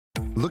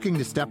Looking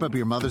to step up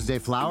your Mother's Day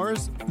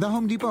flowers? The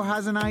Home Depot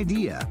has an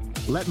idea.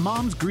 Let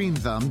Mom's Green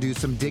Thumb do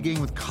some digging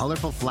with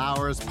colorful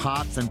flowers,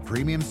 pots, and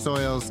premium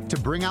soils to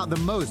bring out the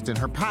most in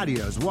her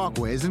patios,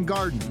 walkways, and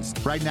gardens.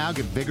 Right now,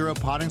 get Vigoro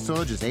potting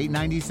soil just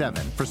 $8.97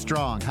 for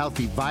strong,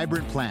 healthy,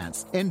 vibrant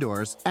plants,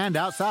 indoors and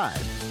outside.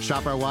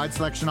 Shop our wide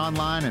selection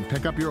online and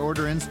pick up your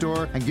order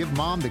in-store and give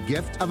Mom the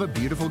gift of a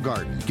beautiful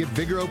garden. Get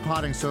Vigoro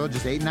potting soil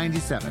just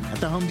 $8.97 at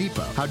the Home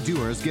Depot. How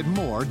doers get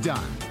more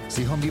done.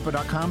 See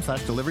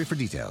homedepot.com/delivery for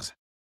details.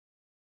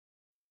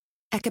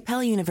 At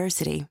Capella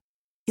University,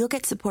 you'll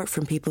get support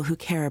from people who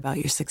care about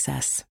your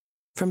success.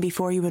 From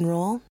before you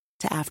enroll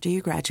to after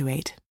you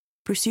graduate,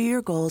 pursue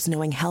your goals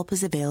knowing help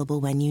is available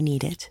when you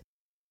need it.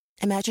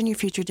 Imagine your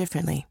future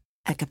differently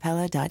at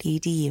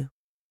capella.edu.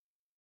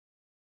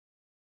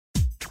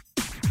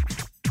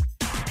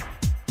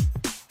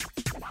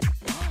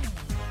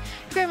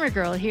 Grammar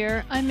Girl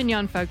here. I'm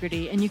Mignon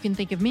Fogarty, and you can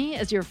think of me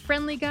as your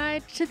friendly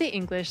guide to the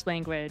English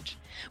language.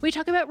 We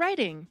talk about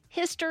writing,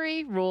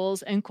 history,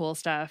 rules, and cool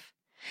stuff.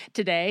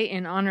 Today,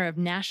 in honor of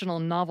National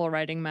Novel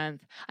Writing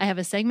Month, I have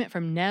a segment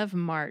from Nev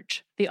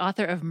March, the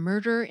author of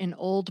Murder in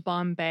Old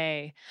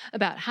Bombay,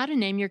 about how to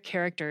name your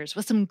characters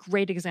with some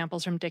great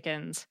examples from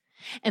Dickens.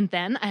 And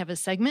then I have a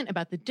segment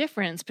about the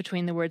difference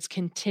between the words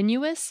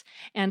continuous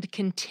and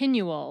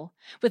continual,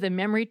 with a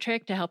memory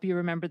trick to help you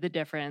remember the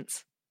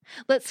difference.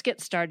 Let's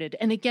get started.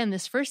 And again,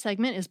 this first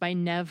segment is by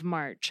Nev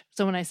March.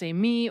 So when I say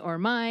me or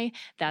my,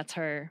 that's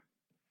her.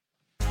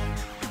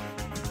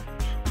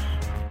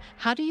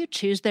 How do you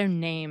choose their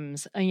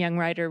names? A young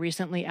writer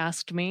recently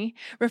asked me,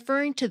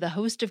 referring to the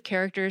host of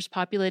characters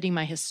populating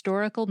my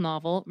historical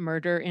novel,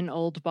 Murder in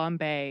Old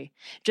Bombay,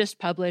 just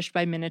published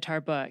by Minotaur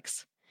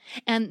Books.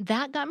 And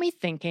that got me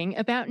thinking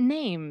about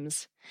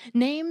names.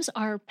 Names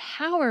are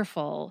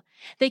powerful.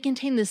 They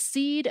contain the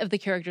seed of the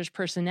character's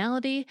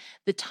personality,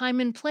 the time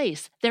and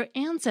place, their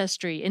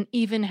ancestry, and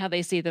even how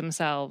they see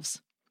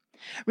themselves.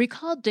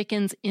 Recall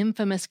Dickens'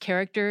 infamous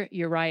character,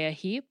 Uriah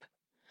Heep?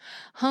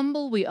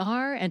 "Humble we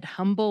are, and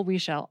humble we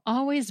shall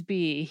always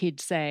be," he'd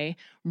say,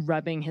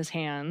 rubbing his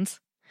hands.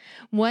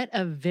 What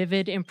a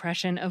vivid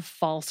impression of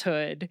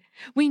falsehood.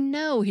 We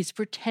know he's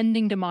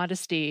pretending to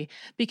modesty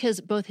because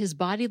both his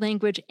body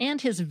language and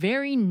his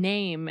very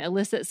name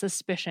elicit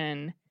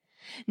suspicion.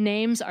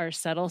 Names are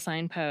subtle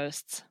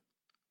signposts.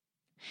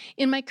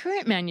 In my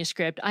current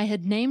manuscript, I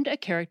had named a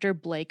character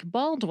Blake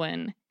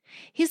Baldwin.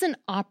 He's an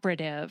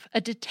operative, a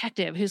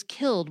detective who's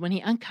killed when he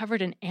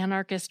uncovered an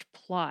anarchist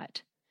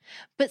plot.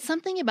 But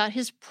something about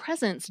his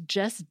presence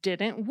just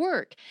didn't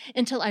work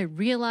until I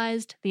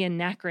realized the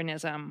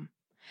anachronism.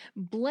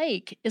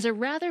 Blake is a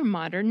rather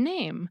modern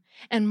name,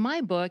 and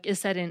my book is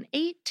set in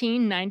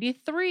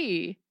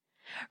 1893.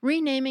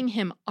 Renaming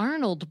him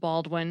Arnold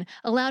Baldwin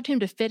allowed him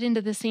to fit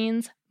into the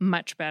scenes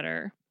much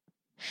better.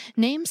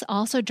 Names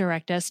also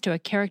direct us to a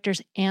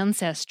character's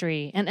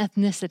ancestry and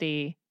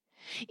ethnicity.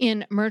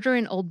 In Murder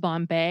in Old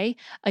Bombay,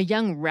 a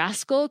young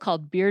rascal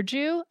called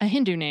Birju, a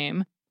Hindu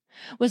name,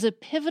 was a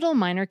pivotal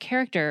minor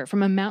character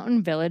from a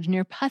mountain village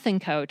near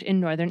Pathankot in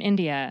northern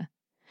India.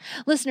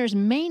 Listeners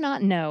may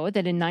not know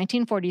that in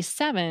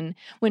 1947,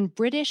 when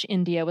British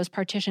India was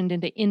partitioned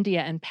into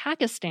India and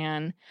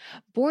Pakistan,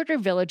 border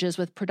villages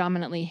with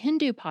predominantly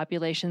Hindu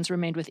populations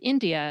remained with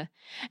India,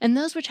 and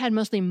those which had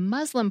mostly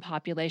Muslim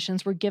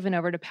populations were given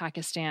over to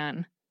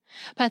Pakistan.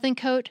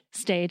 Pathankot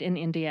stayed in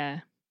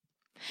India.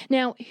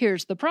 Now,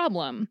 here's the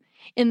problem.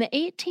 In the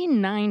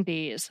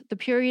 1890s, the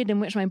period in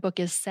which my book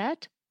is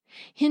set,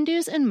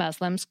 Hindus and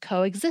Muslims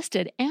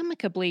coexisted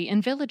amicably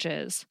in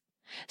villages.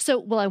 So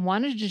while I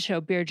wanted to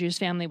show Birju's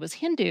family was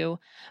Hindu,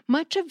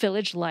 much of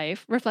village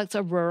life reflects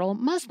a rural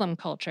Muslim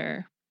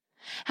culture.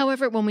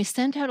 However, when we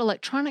sent out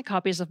electronic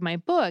copies of my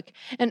book,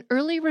 an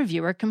early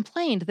reviewer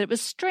complained that it was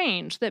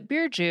strange that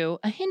Birju,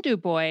 a Hindu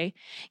boy,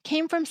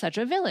 came from such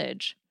a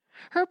village.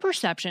 Her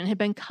perception had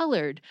been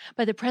colored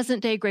by the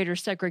present-day greater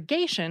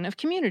segregation of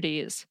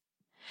communities.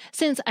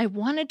 Since I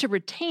wanted to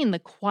retain the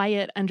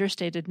quiet,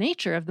 understated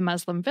nature of the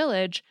Muslim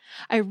village,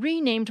 I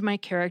renamed my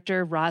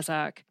character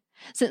Razak,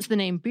 since the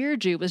name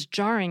Birju was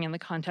jarring in the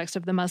context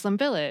of the Muslim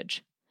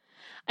village.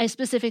 I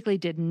specifically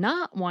did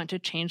not want to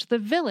change the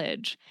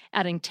village,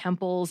 adding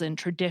temples and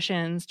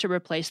traditions to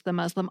replace the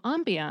Muslim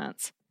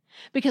ambiance,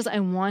 because I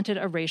wanted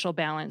a racial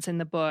balance in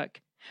the book,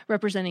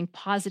 representing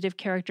positive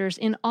characters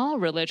in all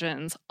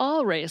religions,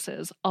 all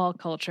races, all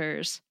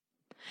cultures.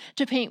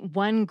 To paint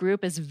one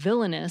group as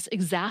villainous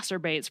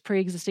exacerbates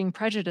pre-existing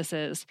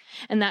prejudices,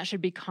 and that should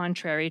be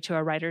contrary to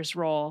a writer's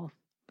role.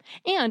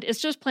 And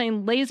it's just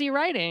plain lazy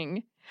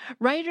writing.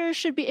 Writers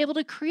should be able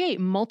to create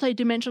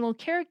multidimensional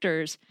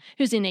characters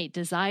whose innate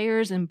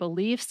desires and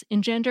beliefs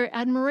engender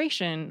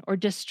admiration or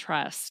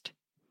distrust.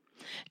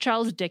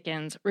 Charles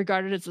Dickens,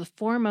 regarded as the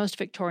foremost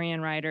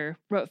Victorian writer,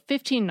 wrote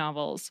 15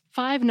 novels,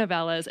 5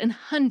 novellas, and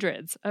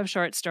hundreds of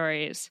short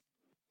stories.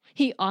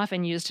 He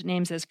often used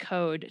names as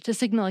code to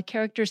signal a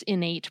character's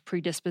innate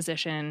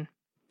predisposition.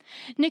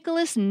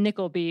 Nicholas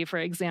Nickleby, for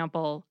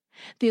example.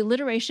 The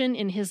alliteration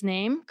in his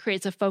name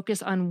creates a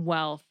focus on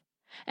wealth,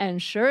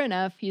 And sure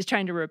enough, he's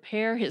trying to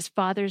repair his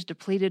father's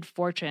depleted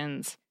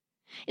fortunes.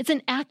 It's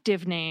an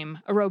active name,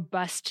 a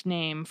robust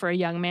name for a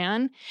young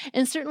man,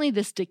 and certainly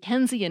this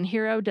Dickensian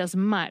hero does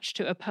much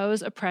to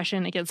oppose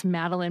oppression against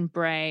Madeline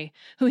Bray,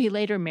 who he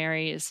later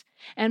marries.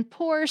 And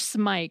poor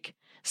Smike.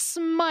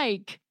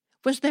 Smike!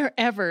 Was there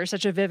ever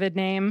such a vivid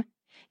name?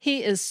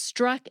 He is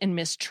struck and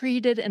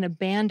mistreated and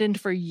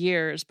abandoned for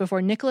years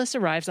before Nicholas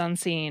arrives on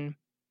scene.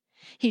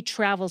 He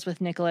travels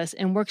with Nicholas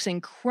and works in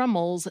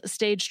Crummell's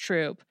stage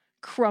troupe.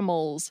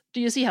 Crummell's.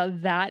 Do you see how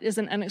that is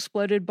an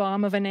unexploded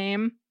bomb of a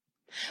name?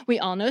 We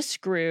all know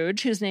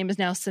Scrooge, whose name is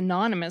now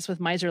synonymous with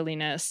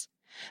miserliness.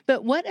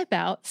 But what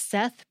about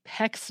Seth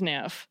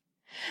Pecksniff?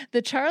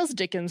 The Charles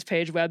Dickens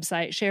Page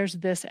website shares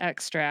this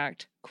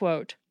extract,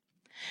 quote,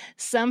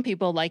 "Some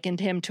people likened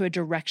him to a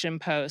direction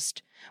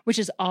post, which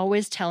is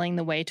always telling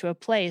the way to a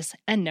place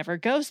and never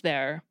goes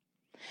there.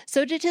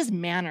 So did his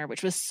manner,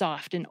 which was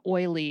soft and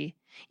oily.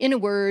 In a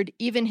word,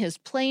 even his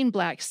plain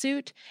black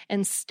suit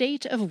and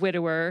state of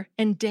widower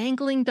and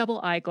dangling double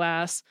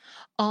eyeglass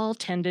all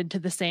tended to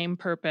the same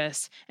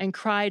purpose and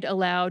cried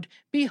aloud,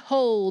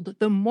 'Behold,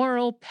 the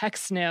moral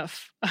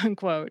Pecksniff,'"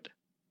 unquote.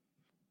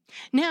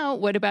 Now,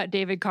 what about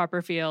David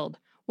Copperfield?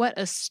 What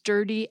a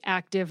sturdy,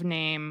 active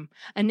name,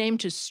 a name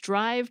to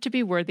strive to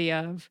be worthy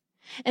of.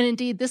 And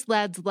indeed, this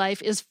lad's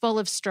life is full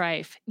of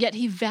strife, yet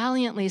he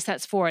valiantly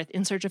sets forth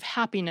in search of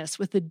happiness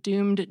with the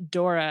doomed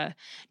Dora,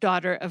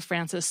 daughter of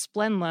Francis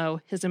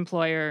Splenlow, his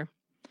employer.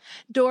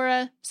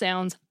 Dora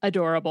sounds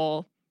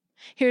adorable.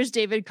 Here's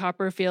David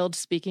Copperfield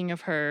speaking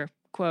of her,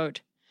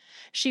 quote,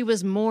 "She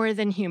was more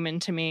than human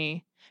to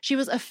me. She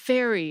was a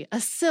fairy,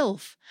 a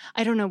sylph.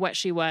 I don't know what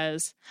she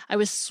was. I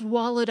was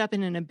swallowed up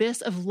in an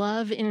abyss of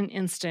love in an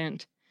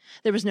instant.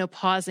 There was no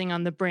pausing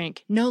on the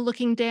brink, no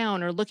looking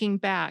down or looking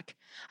back.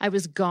 I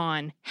was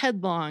gone,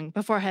 headlong,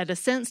 before I had a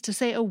sense to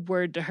say a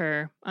word to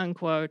her,"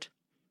 unquote.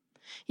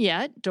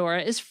 Yet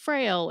Dora is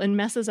frail and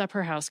messes up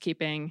her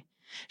housekeeping.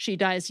 She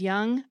dies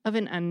young of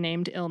an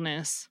unnamed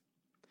illness.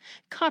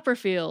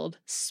 Copperfield,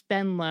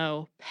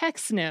 Spenlow,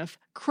 Pecksniff,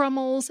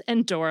 Crummels,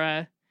 and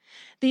Dora.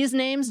 These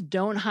names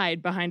don't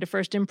hide behind a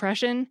first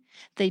impression.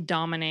 They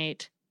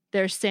dominate.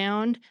 Their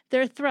sound,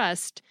 their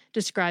thrust,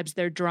 describes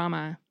their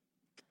drama.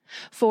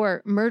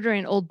 For Murder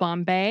in Old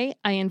Bombay,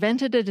 I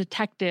invented a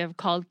detective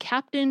called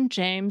Captain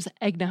James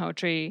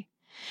Agnihotri.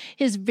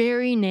 His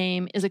very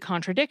name is a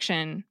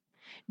contradiction.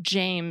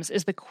 James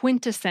is the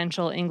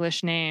quintessential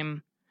English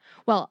name,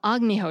 while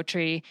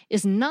Agnihotri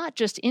is not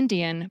just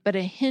Indian, but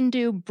a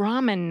Hindu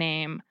Brahmin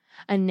name,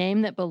 a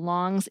name that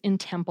belongs in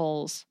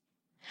temples.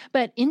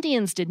 But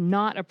Indians did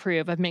not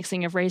approve of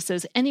mixing of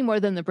races any more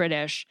than the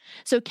British,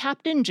 so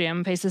Captain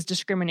Jim faces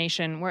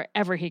discrimination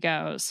wherever he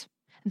goes.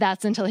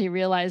 That's until he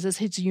realizes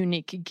his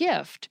unique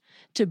gift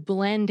to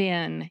blend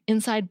in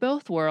inside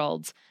both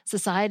worlds,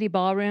 society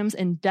ballrooms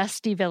and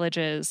dusty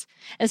villages,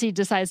 as he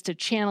decides to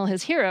channel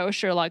his hero,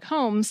 Sherlock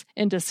Holmes,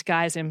 and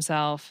disguise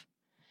himself.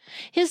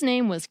 His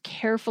name was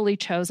carefully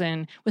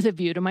chosen with a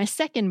view to my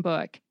second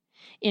book.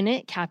 In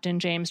it, Captain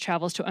James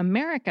travels to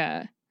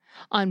America.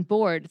 On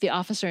board, the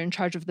officer in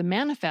charge of the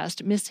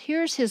manifest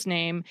mishears his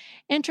name,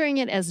 entering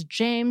it as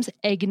James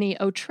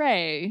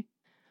Agnihotri.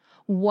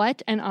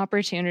 What an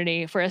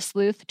opportunity for a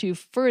sleuth to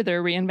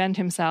further reinvent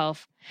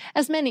himself,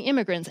 as many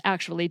immigrants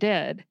actually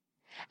did.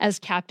 As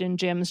Captain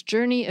Jim's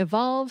journey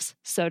evolves,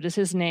 so does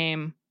his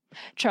name.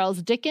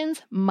 Charles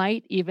Dickens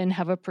might even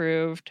have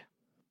approved.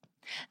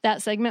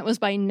 That segment was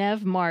by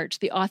Nev March,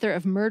 the author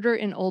of Murder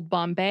in Old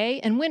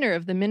Bombay and winner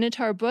of the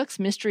Minotaur Books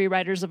Mystery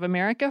Writers of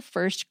America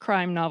First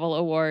Crime Novel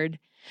Award.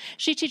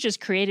 She teaches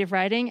creative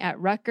writing at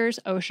Rutgers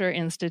Osher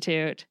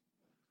Institute.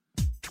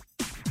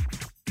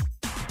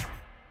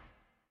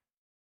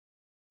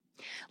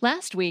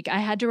 Last week, I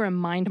had to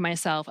remind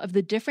myself of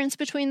the difference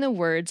between the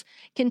words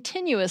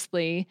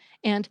continuously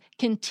and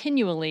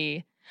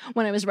continually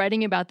when I was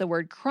writing about the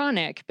word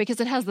chronic,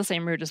 because it has the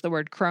same root as the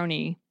word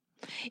crony.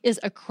 Is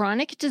a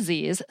chronic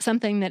disease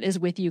something that is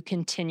with you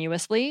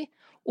continuously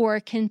or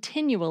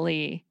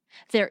continually?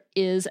 There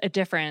is a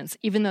difference,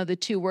 even though the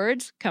two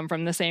words come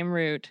from the same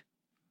root.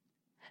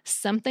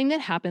 Something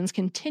that happens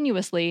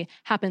continuously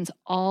happens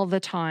all the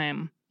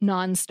time,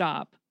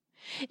 nonstop.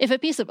 If a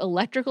piece of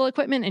electrical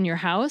equipment in your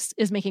house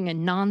is making a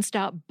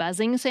nonstop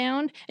buzzing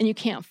sound and you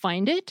can't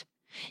find it,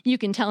 you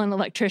can tell an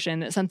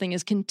electrician that something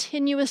is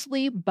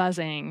continuously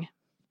buzzing.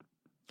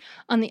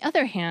 On the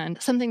other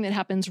hand, something that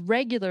happens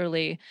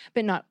regularly,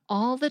 but not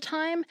all the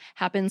time,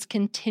 happens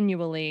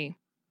continually.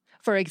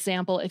 For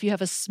example, if you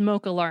have a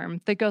smoke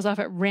alarm that goes off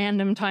at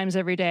random times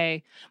every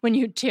day, when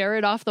you tear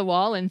it off the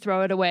wall and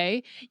throw it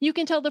away, you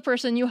can tell the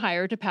person you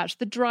hire to patch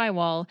the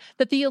drywall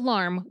that the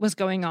alarm was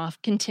going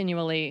off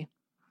continually.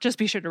 Just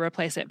be sure to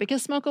replace it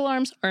because smoke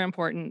alarms are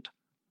important.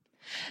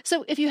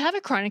 So if you have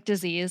a chronic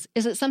disease,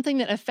 is it something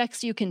that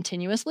affects you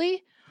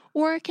continuously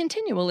or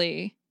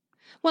continually?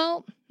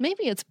 Well,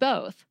 maybe it's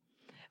both.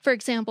 For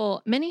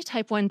example, many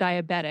type 1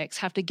 diabetics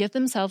have to give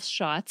themselves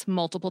shots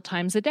multiple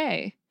times a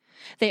day.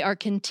 They are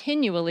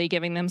continually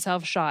giving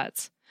themselves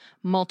shots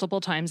multiple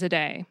times a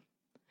day.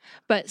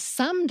 But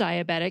some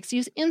diabetics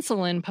use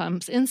insulin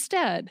pumps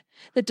instead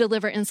that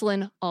deliver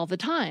insulin all the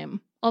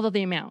time, although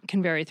the amount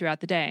can vary throughout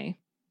the day.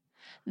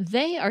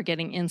 They are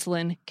getting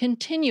insulin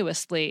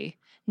continuously,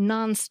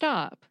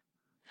 nonstop.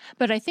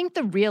 But I think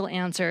the real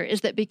answer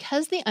is that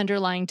because the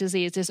underlying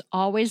disease is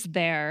always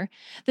there,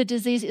 the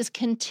disease is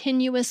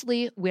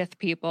continuously with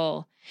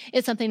people.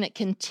 It's something that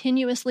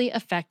continuously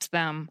affects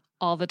them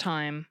all the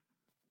time.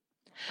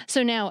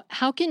 So now,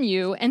 how can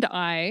you and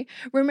I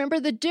remember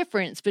the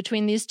difference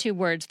between these two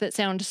words that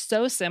sound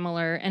so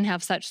similar and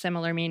have such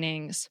similar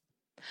meanings?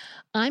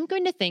 I'm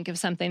going to think of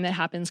something that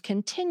happens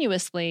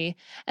continuously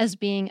as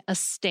being a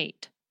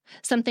state,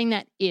 something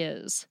that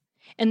is,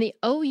 and the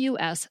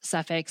OUS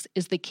suffix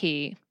is the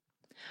key.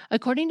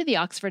 According to the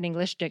Oxford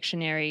English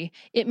Dictionary,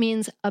 it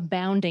means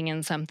abounding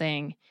in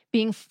something,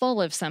 being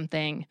full of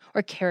something,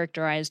 or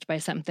characterized by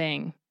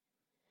something.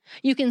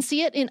 You can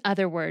see it in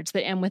other words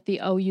that end with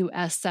the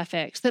OUS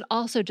suffix that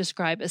also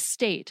describe a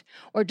state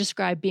or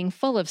describe being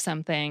full of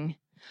something.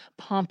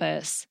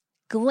 Pompous,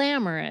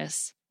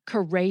 glamorous,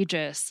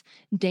 courageous,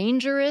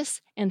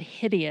 dangerous, and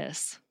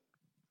hideous.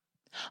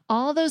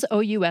 All those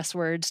OUS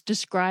words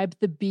describe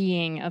the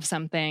being of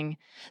something.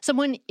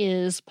 Someone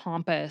is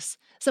pompous.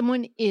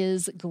 Someone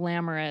is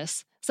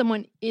glamorous.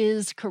 Someone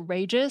is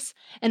courageous.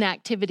 An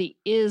activity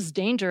is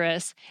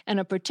dangerous. And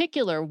a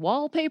particular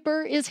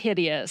wallpaper is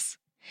hideous.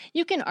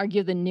 You can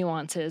argue the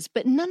nuances,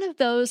 but none of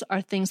those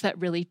are things that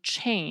really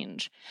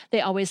change.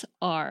 They always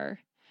are.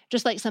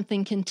 Just like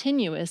something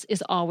continuous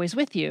is always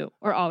with you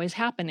or always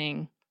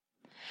happening.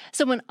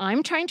 So when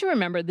I'm trying to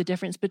remember the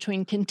difference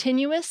between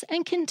continuous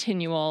and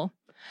continual,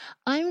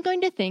 I'm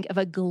going to think of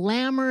a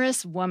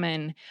glamorous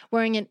woman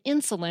wearing an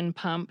insulin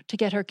pump to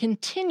get her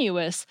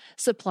continuous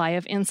supply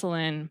of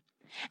insulin.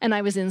 And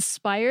I was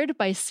inspired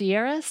by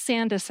Sierra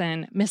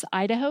Sandison, Miss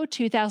Idaho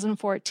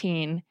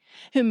 2014,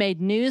 who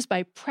made news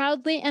by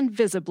proudly and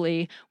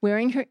visibly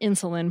wearing her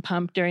insulin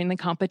pump during the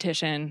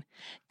competition.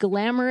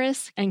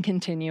 Glamorous and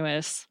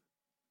continuous.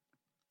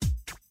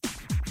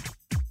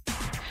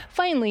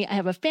 Finally, I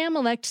have a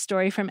Familect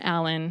story from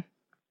Alan.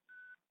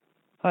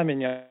 Hi,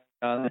 Mignon.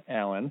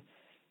 Alan.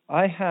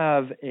 I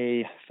have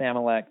a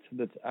Familect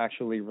that's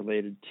actually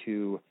related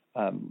to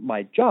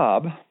my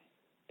job.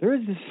 There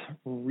is this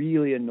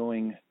really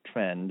annoying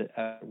trend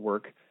at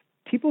work.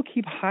 People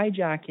keep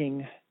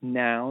hijacking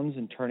nouns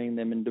and turning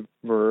them into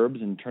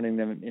verbs and turning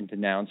them into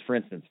nouns. For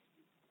instance,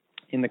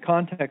 in the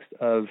context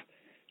of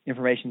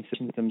information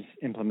systems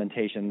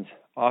implementations,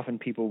 often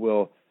people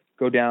will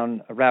go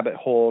down a rabbit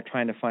hole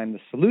trying to find the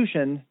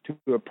solution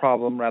to a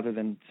problem rather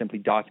than simply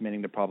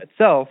documenting the problem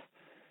itself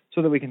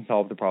so that we can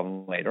solve the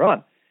problem later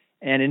on.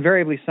 And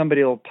invariably,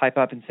 somebody will pipe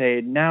up and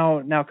say,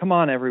 now, come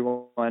on,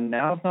 everyone.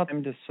 Now it's not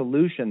time to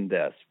solution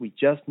this. We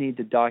just need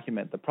to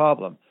document the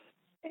problem.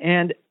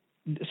 And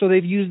so they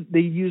use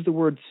the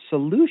word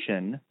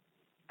solution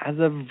as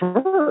a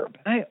verb.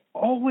 I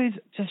always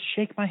just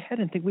shake my head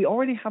and think we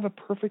already have a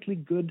perfectly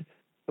good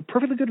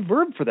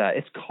verb for that.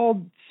 It's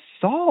called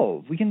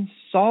solve. We can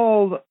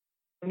solve.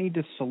 We need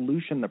to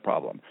solution the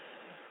problem.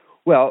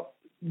 Well,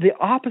 the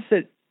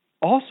opposite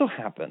also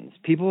happens.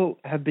 People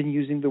have been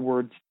using the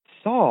word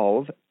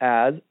solve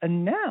as a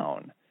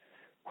noun,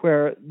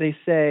 where they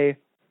say,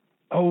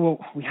 oh,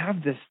 well, we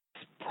have this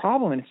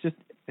problem, and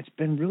it's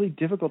been really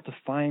difficult to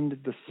find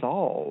the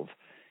solve.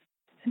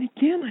 And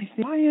again, I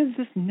think, why is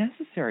this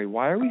necessary?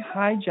 Why are we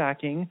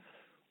hijacking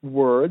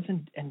words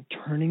and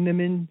turning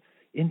them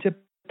into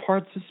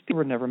parts of speech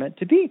were never meant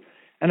to be?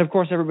 And of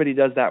course, everybody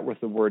does that with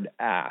the word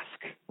ask,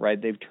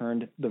 right? They've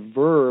turned the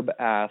verb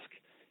ask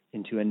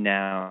into a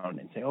noun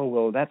and say, oh,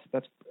 well, that's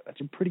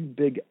a pretty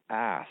big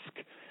ask.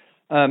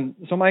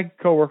 So my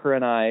coworker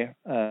and I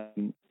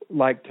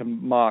like to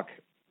mock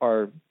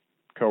our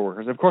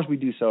coworkers. Of course, we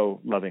do so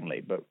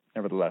lovingly, but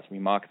nevertheless, we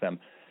mock them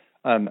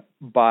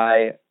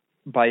by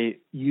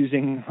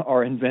using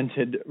our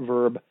invented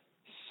verb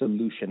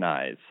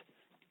solutionize.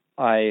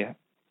 I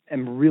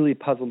am really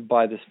puzzled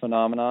by this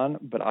phenomenon,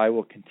 but I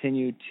will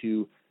continue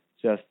to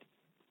just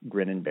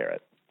grin and bear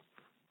it.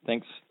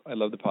 Thanks. I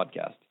love the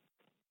podcast.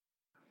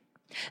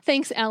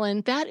 Thanks,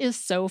 Ellen. That is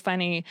so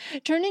funny.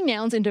 Turning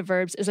nouns into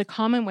verbs is a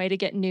common way to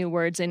get new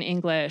words in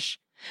English.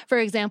 For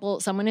example,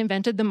 someone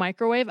invented the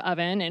microwave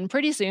oven, and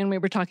pretty soon we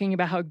were talking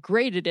about how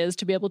great it is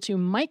to be able to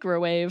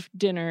microwave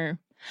dinner.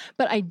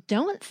 But I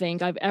don't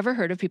think I've ever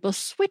heard of people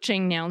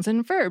switching nouns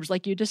and verbs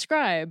like you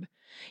describe,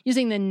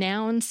 using the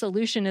noun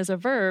solution as a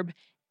verb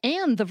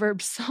and the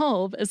verb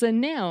solve as a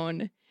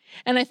noun.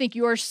 And I think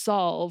your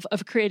solve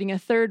of creating a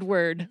third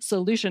word,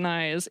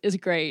 solutionize, is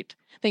great.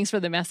 Thanks for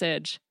the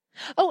message.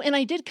 Oh, and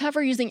I did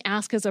cover using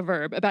ask as a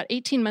verb about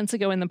 18 months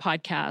ago in the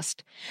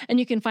podcast. And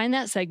you can find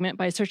that segment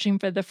by searching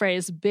for the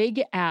phrase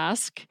big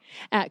ask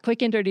at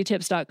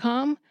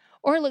quickanddirtytips.com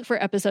or look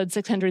for episode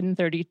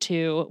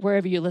 632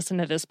 wherever you listen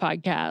to this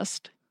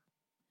podcast.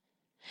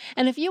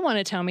 And if you want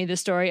to tell me the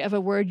story of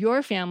a word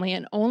your family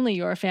and only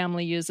your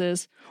family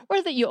uses,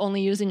 or that you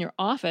only use in your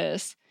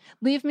office,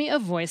 Leave me a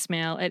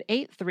voicemail at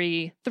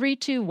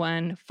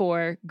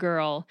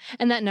 833-221-4GIRL,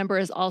 and that number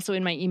is also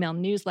in my email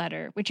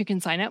newsletter, which you can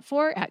sign up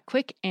for at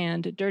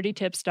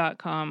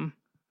quickanddirtytips.com.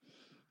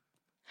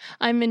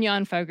 I'm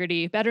Mignon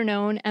Fogarty, better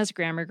known as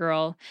Grammar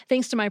Girl.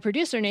 Thanks to my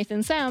producer,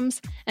 Nathan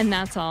Sams, and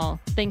that's all.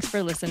 Thanks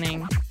for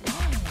listening.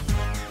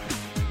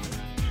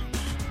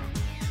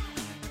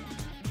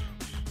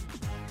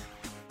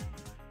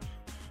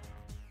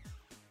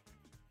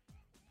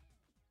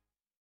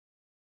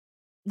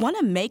 Want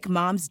to make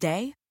Mom's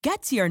day?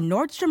 Get to your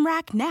Nordstrom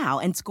Rack now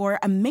and score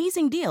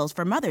amazing deals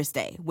for Mother's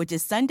Day, which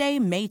is Sunday,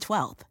 May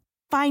 12th.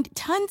 Find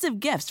tons of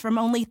gifts from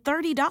only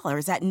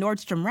 $30 at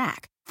Nordstrom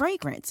Rack.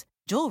 Fragrance,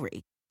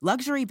 jewelry,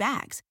 luxury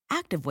bags,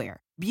 activewear,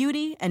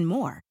 beauty, and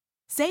more.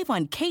 Save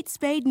on Kate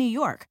Spade New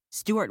York,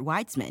 Stuart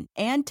Weitzman,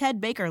 and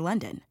Ted Baker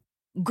London.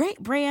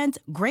 Great brands,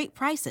 great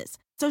prices.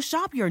 So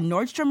shop your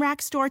Nordstrom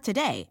Rack store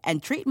today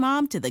and treat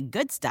Mom to the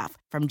good stuff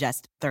from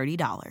just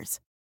 $30.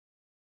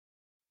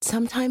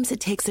 Sometimes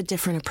it takes a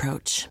different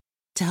approach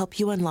to help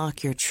you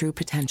unlock your true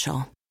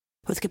potential.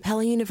 With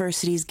Capella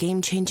University's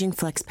game-changing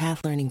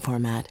FlexPath learning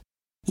format,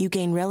 you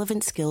gain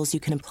relevant skills you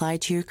can apply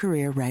to your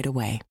career right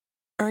away.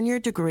 Earn your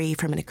degree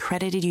from an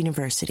accredited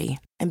university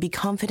and be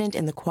confident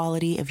in the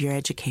quality of your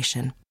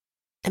education.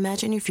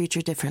 Imagine your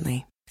future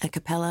differently at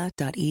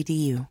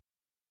capella.edu.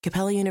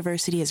 Capella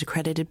University is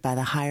accredited by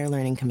the Higher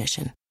Learning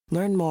Commission.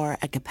 Learn more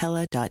at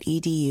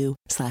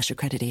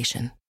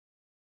capella.edu/accreditation.